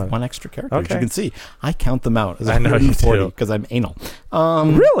 I have one extra character. Okay. As you can see, I count them out as I know you 140 do. because I'm anal.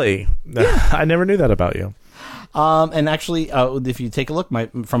 Really? Yeah. I never knew that about you. And actually, if you take a look,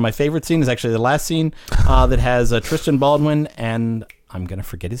 from my favorite scene is actually the last scene that has Tristan Baldwin and... I'm going to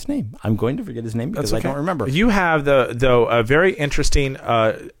forget his name. Because I don't remember. You have, a very interesting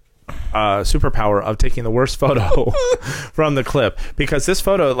superpower of taking the worst photo from the clip. Because this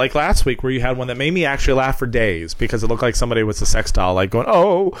photo, like last week where you had one that made me actually laugh for days because it looked like somebody with a sex doll, like going,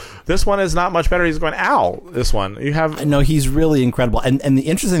 oh, this one is not much better. He's going, ow, this one. You have... No, he's really incredible. And the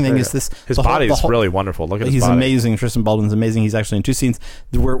interesting thing is this... His body is really wonderful. Look at his body. He's amazing. Tristan Baldwin's amazing. He's actually in 2 scenes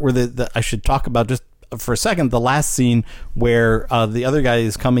where I should talk about just... For a second, the last scene where the other guy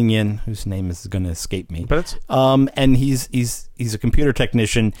is coming in, whose name is going to escape me, but and he's a computer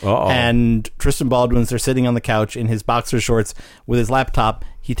technician, and Tristan Baldwin's they're sitting on the couch in his boxer shorts with his laptop.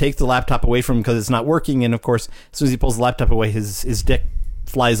 He takes the laptop away from him because it's not working, and of course, as soon as he pulls the laptop away, his dick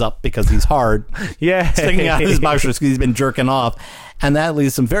flies up because he's hard, sticking out of his boxer shorts because he's been jerking off, and that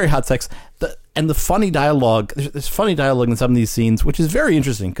leads to some very hot sex. And the funny dialogue, there's funny dialogue in some of these scenes, which is very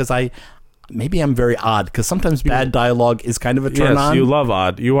interesting because maybe I'm very odd because sometimes bad dialogue is kind of a turn on. Yes, you love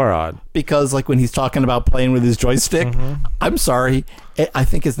odd. You are odd. Because like when he's talking about playing with his joystick, I'm sorry. I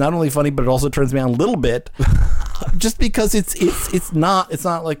think it's not only funny, but it also turns me on a little bit. Just because it's not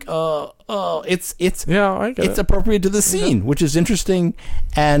like it's appropriate to the scene, which is interesting.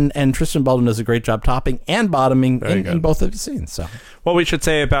 And Tristan Baldwin does a great job topping and bottoming in both of the scenes. So what we should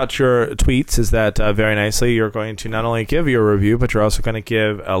say about your tweets is that very nicely you're going to not only give your review, but you're also going to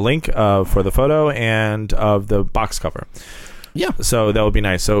give a link for the photo and of the box cover. Yeah. So that would be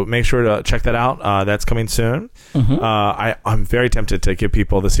nice. So make sure to check that out. That's coming soon. I'm very tempted to give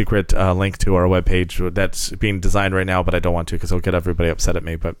people the secret link to our webpage that's being designed right now, but I don't want to because it'll get everybody upset at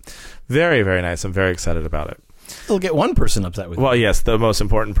me. But very, very nice. I'm very excited about it. It'll get one person upset with you. Well, yes, the most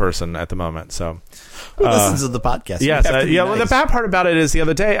important person at the moment. So Who listens to the podcast? yes, You have to be Well, the nice. bad part about it is the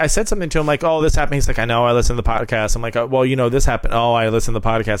other day I said something to him like, "Oh, this happened." He's like, "I know. I listen to the podcast." I'm like, "Well, this happened." "Oh, I listen to the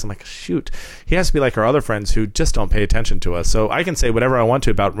podcast." I'm like, "Shoot." He has to be like our other friends who just don't pay attention to us. So I can say whatever I want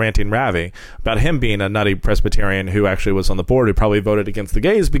to about Ranting Ravi, about him being a nutty Presbyterian who actually was on the board who probably voted against the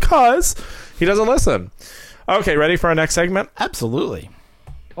gays because he doesn't listen. Okay, ready for our next segment? Absolutely.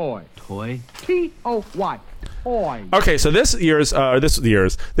 Toy. T-O-Y. Toy. Okay, so this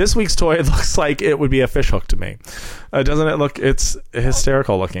week's toy looks like it would be a fish hook to me. Doesn't it look? It's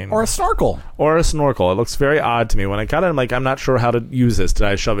hysterical looking. Or a snorkel. Or a snorkel. It looks very odd to me. When I got it, I'm like, I'm not sure how to use this. Did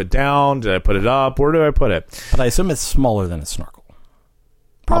I shove it down? Did I put it up? Where do I put it? But I assume it's smaller than a snorkel.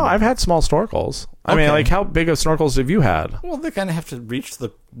 Oh, I've had small snorkels. I mean, Okay. like, how big of snorkels have you had? Well, they kind of have to reach the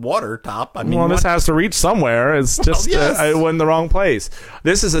water top. I mean, Well, this has to reach somewhere. It's just yes. I went in the wrong place.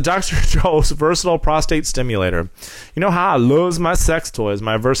 This is a Dr. Joe's versatile prostate stimulator. You know how I love my sex toys,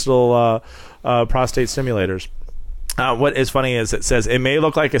 my versatile prostate stimulators. What is funny is it says it may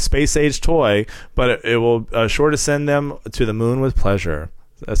look like a space-age toy, but it will sure to send them to the moon with pleasure.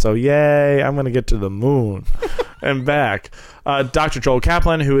 So, yay, I'm going to get to the moon and back. Dr. Joel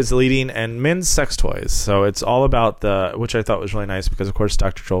Kaplan, who is leading in men's sex toys. So it's all about which I thought was really nice because, of course,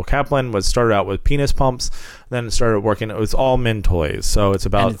 Dr. Joel Kaplan started out with penis pumps, then started working, it was all men toys. So it's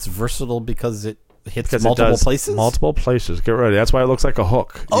about... And it's versatile because it hits because multiple it does places? Multiple places. Get ready. That's why it looks like a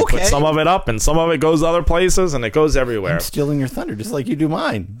hook. You Okay. put some of it up and some of it goes other places and it goes everywhere. I'm stealing your thunder just like you do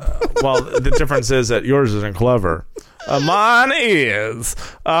mine. Well, the difference is that yours isn't clever. Mine is.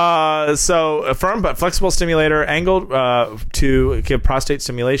 So, a firm but flexible stimulator angled to give prostate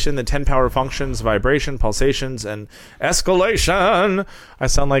stimulation. The 10 power functions, vibration, pulsations, and escalation. I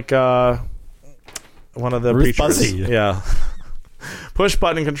sound like one of the Ruth preachers. Buzzy. Yeah. Push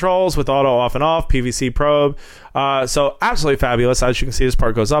button controls with auto off and off, PVC probe. So absolutely fabulous. As you can see, this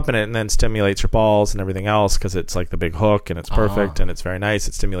part goes up in it and then stimulates your balls and everything else because it's like the big hook and it's perfect and it's very nice.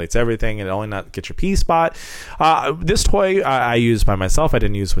 It stimulates everything and it only not gets your P spot. This toy I used by myself. I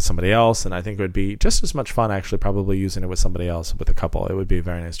didn't use with somebody else, and I think it would be just as much fun actually probably using it with somebody else, with a couple. It would be a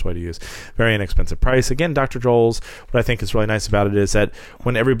very nice toy to use. Very inexpensive price. Again, Dr. Joel's, what I think is really nice about it is that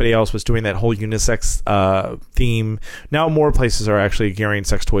when everybody else was doing that whole unisex theme, now more places are actually gearing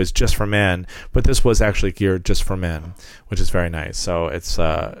sex toys just for men, but this was actually geared just for men, which is very nice. So it's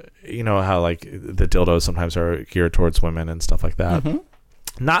you know how like the dildos sometimes are geared towards women and stuff like that.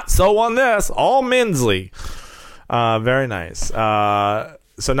 Not so on this, all mensly. Very nice.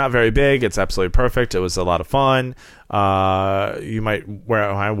 So not very big. It's absolutely perfect. It was a lot of fun. You might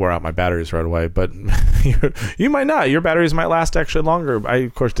I wore out my batteries right away, but you might not. Your batteries might last actually longer. I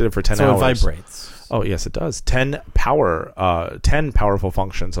of course did it for 10 hours. So it vibrates. Oh yes, it does. 10 powerful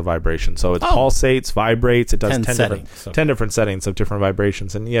functions of vibration. So it pulsates, vibrates. It does 10 different settings of different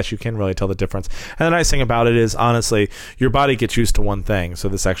vibrations. And yes, you can really tell the difference. And the nice thing about it is, honestly, your body gets used to one thing. So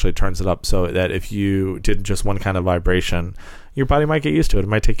this actually turns it up so that if you did just one kind of vibration, your body might get used to it. It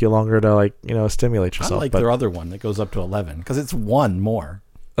might take you longer to stimulate yourself. I like their other one that goes up to 11 because it's one more.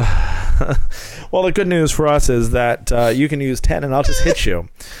 Well, the good news for us is that you can use 10 and I'll just hit you.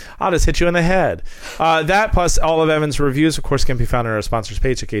 I'll just hit you in the head. That plus all of Evan's reviews, of course, can be found on our sponsors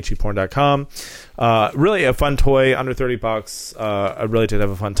page at gatecheapporn.com. Really a fun toy, under $30. I really did have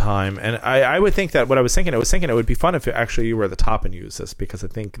a fun time. And I would think that I was thinking it would be fun if actually you were at the top and used this, because I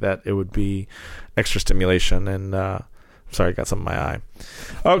think that it would be extra stimulation. And sorry, I got something in my eye.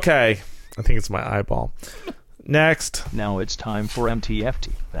 Okay. I think it's my eyeball. Next. Now it's time for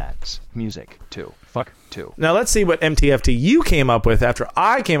MTFT. That's music to fuck to. Now let's see what MTFT you came up with after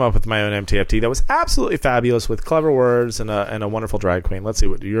I came up with my own MTFT that was absolutely fabulous with clever words and a wonderful drag queen. Let's see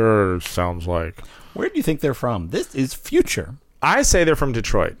what yours sounds like. Where do you think they're from? This is Future. I say they're from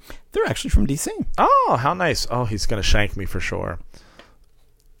Detroit. They're actually from DC. Oh, how nice. Oh, he's going to shank me for sure.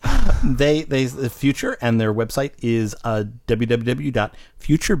 They Future, and their website is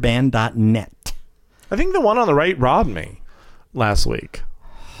www.futureband.net. I think the one on the right robbed me last week.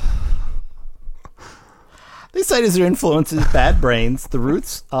 They cite as their influences Bad Brains, The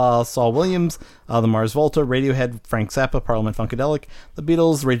Roots, Saul Williams, the Mars Volta, Radiohead, Frank Zappa, Parliament Funkadelic, The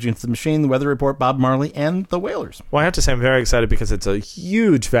Beatles, Rage Against the Machine, The Weather Report, Bob Marley, and The Wailers. Well, I have to say I'm very excited because it's a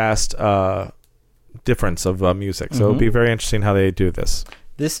huge, vast difference of music. So it'll be very interesting how they do this.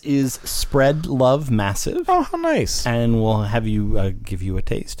 This is Spread Love Massive. Oh, how nice. And we'll have you give you a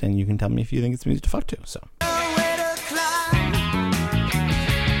taste, and you can tell me if you think it's music to fuck to. So.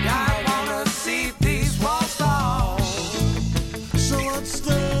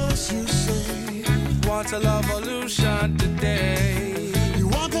 a revolution today. You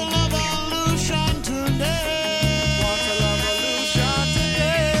want a revolution today. Want a revolution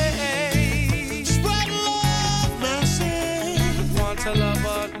today. Spread love, message. Want a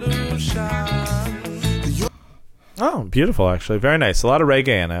revolution. Oh, beautiful, actually. Very nice. A lot of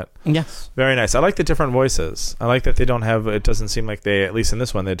reggae in it. Yes. Very nice. I like the different voices. I like that they don't have, it doesn't seem like they, at least in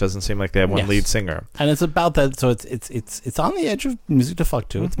this one, it doesn't seem like they have one lead singer. And it's about that, so it's on the edge of music to fuck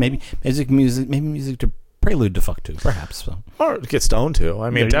to. It's maybe music to prelude to fuck to, perhaps. So. Or get stoned to.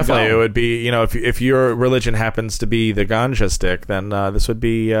 I mean, definitely it would be, if your religion happens to be the ganja stick, then this would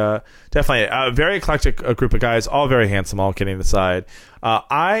be definitely a very eclectic group of guys, all very handsome, all kidding aside.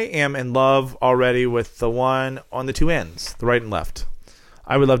 I am in love already with the one on the two ends, the right and left.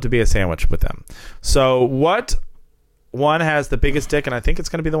 I would love to be a sandwich with them. So what one has the biggest dick, and I think it's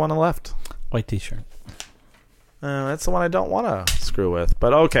going to be the one on the left. White t-shirt. That's the one I don't want to screw with,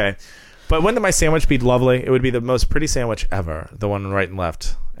 but okay. But wouldn't my sandwich be lovely? It would be the most pretty sandwich ever, the one right and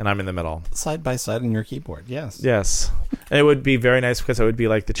left, and I'm in the middle. Side by side on your keyboard, yes. Yes. And it would be very nice because it would be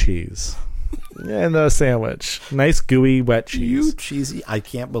like the cheese. And the sandwich. Nice, gooey, wet cheese. You cheesy. I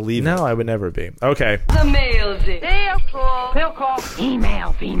can't believe it. No, I would never be. Okay. The mail's it. Mail call.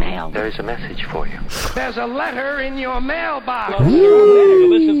 Email, female. There's a message for you. There's a letter in your mailbox.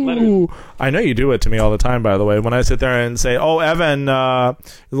 Ooh. I know you do it to me all the time, by the way. When I sit there and say, oh, Evan, a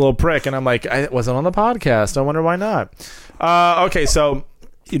little prick, and I'm like, I wasn't on the podcast. I wonder why not. Okay, so...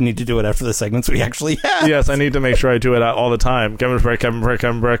 You need to do it after the segments we actually have. Yes, I need to make sure I do it all the time. Kevin Brick.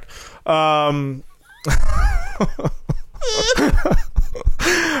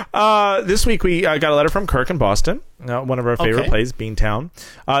 This week we got a letter from Kirk in Boston, one of our favorite plays, Beantown.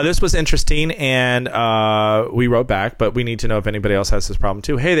 This was interesting, and we wrote back, but we need to know if anybody else has this problem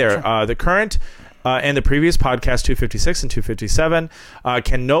too. Hey there, the current... and the previous podcast 256 and 257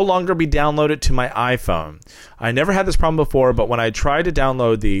 can no longer be downloaded to my iPhone. I never had this problem before, but when I try to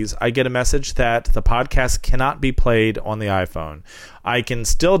download these, I get a message that the podcast cannot be played on the iPhone. I can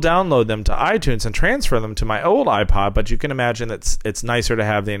still download them to iTunes and transfer them to my old iPod, but you can imagine that it's nicer to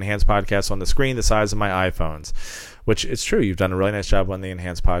have the enhanced podcast on the screen the size of my iPhones, which it's true. You've done a really nice job on the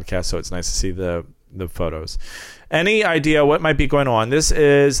enhanced podcast, so it's nice to see the photos. Any idea what might be going on? This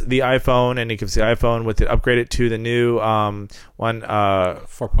is the iPhone, and you can see the iPhone with it upgraded to the new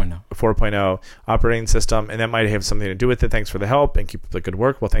 4.0 operating system, and that might have something to do with it. Thanks for the help and keep up the good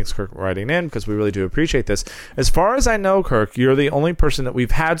work. Well, thanks, Kirk, for writing in, because we really do appreciate this. As far as I know, Kirk, you're the only person that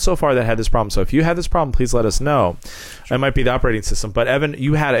we've had so far that had this problem. So if you had this problem, please let us know. It might be the operating system. But Evan,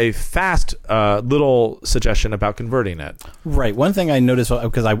 you had a fast little suggestion about converting it. Right. One thing I noticed,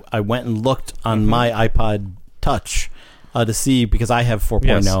 because I went and looked on my iPod Touch to see, because I have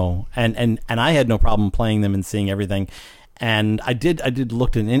 4.0 and I had no problem playing them and seeing everything. And I did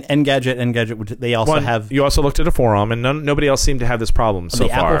look at Engadget, which they also have. You also looked at a forum, and nobody else seemed to have this problem so far.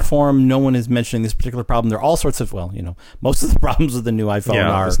 The Apple forum, no one is mentioning this particular problem. There are all sorts of, most of the problems with the new iPhone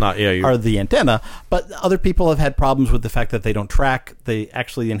are the antenna, but other people have had problems with the fact that they don't track. The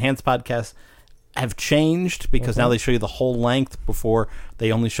enhanced podcasts have changed, because now they show you the whole length before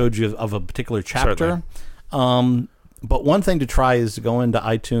they only showed you of a particular chapter. But one thing to try is to go into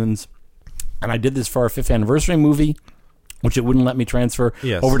iTunes, and I did this for our 5th anniversary movie, which it wouldn't let me transfer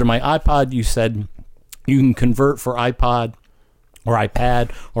over to my iPod. You said you can convert for iPod or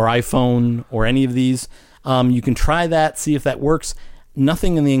iPad or iPhone or any of these. You can try that, see if that works.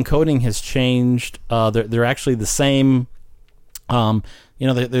 Nothing in the encoding has changed. They're actually the same.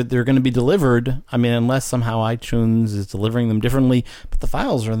 They're going to be delivered. I mean, unless somehow iTunes is delivering them differently, but the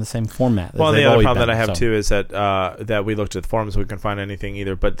files are in the same format. Well, the other problem that I have too is that we looked at the forums, we couldn't find anything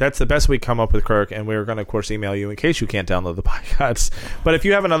either. But that's the best we come up with, Kirk, and we're going to, of course, email you in case you can't download the podcasts. But if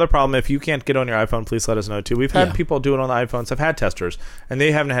you have another problem, if you can't get on your iPhone, please let us know too. We've had people do it on the iPhones. I've had testers, and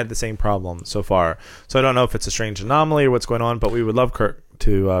they haven't had the same problem so far. So I don't know if it's a strange anomaly or what's going on, but we would love Kirk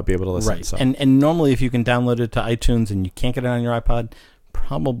to be able to listen. Right. So. And normally, if you can download it to iTunes and you can't get it on your iPod,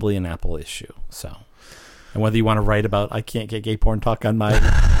 probably an Apple issue. So, and whether you want to write about I can't get gay porn talk on my,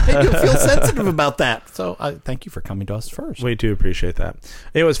 you feel sensitive about that. So, thank you for coming to us first. We do appreciate that.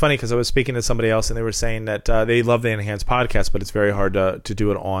 It was funny because I was speaking to somebody else, and they were saying that they love the enhanced podcast, but it's very hard to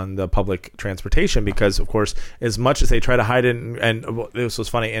do it on the public transportation because, of course, as much as they try to hide it, and this was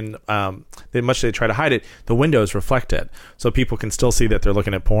funny, and as much as they try to hide it, the windows reflect it, so people can still see that they're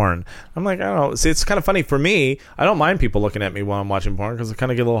looking at porn. I'm like, I don't know. See, it's kind of funny for me. I don't mind people looking at me while I'm watching porn because it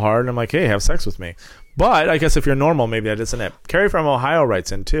kind of get a little hard, and I'm like, hey, have sex with me. But I guess if you're normal, maybe that isn't it. Carrie from Ohio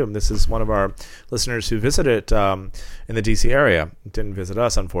writes in, too. This is one of our listeners who visited in the D.C. area. Didn't visit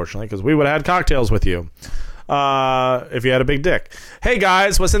us, unfortunately, because we would have had cocktails with you. if you had a big dick. Hey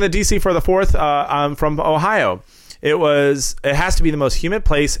guys, what's in the DC for the 4th? I'm from Ohio. It has to be the most humid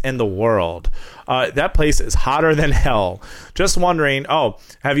place in the world. That place is hotter than hell. Just wondering,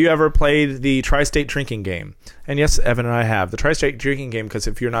 have you ever played the Tri-State Drinking Game? And yes, Evan and I have. The Tri-State Drinking Game, because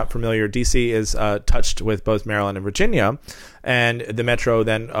if you're not familiar, DC is touched with both Maryland and Virginia. And the Metro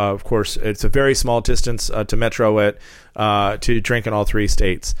then, of course, it's a very small distance to Metro it to drink in all 3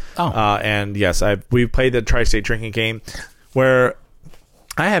 states. And yes, we've played the Tri-State Drinking Game where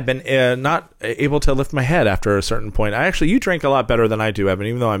I have been not able to lift my head after a certain point. You drink a lot better than I do, Evan,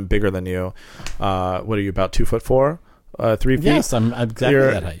 even though I'm bigger than you. What are you, about 2'4", 3 feet? Yes, I'm exactly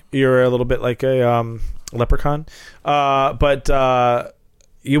that height. You're a little bit like a leprechaun.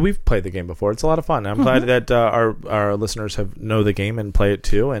 We've played the game before. It's a lot of fun. I'm glad that our listeners know the game and play it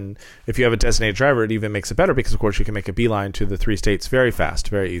too. And if you have a designated driver, it even makes it better because, of course, you can make a beeline to the 3 states very fast,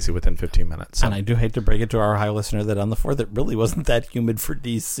 very easy, within 15 minutes. So. And I do hate to break it to our Ohio listener that on the 4th, it really wasn't that humid for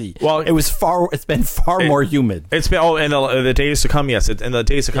DC. Well, it's been far more humid. It's been in the days to come. Yes, in the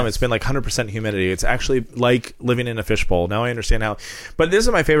days to come, it's been like 100% humidity. It's actually like living in a fishbowl. Now I understand how. But this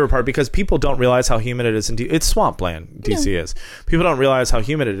is my favorite part because people don't realize how humid it is. It's swampland. DC is. People don't realize how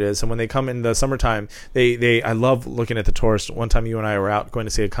humid it is, and when they come in the summertime, I love looking at the tourists. One time you and I were out going to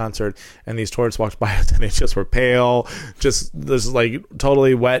see a concert, and these tourists walked by us, and they just were pale, just like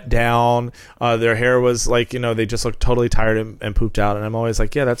totally wet down. Their hair was like, they just looked totally tired and pooped out. And I'm always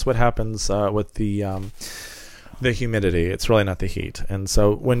like, yeah, that's what happens with the humidity. It's really not the heat. And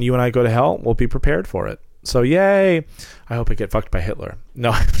so when you and I go to hell, we'll be prepared for it. So yay! I hope I get fucked by Hitler.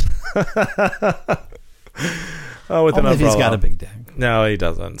 No. With an umbrella. If he's got a big dick. No, he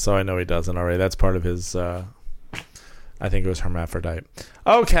doesn't. So I know he doesn't already. That's part of his, I think it was hermaphrodite.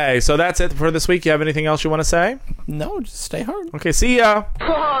 Okay, so that's it for this week. You have anything else you want to say? No, just stay hard. Okay, see ya.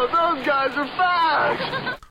 Oh, those guys are fast.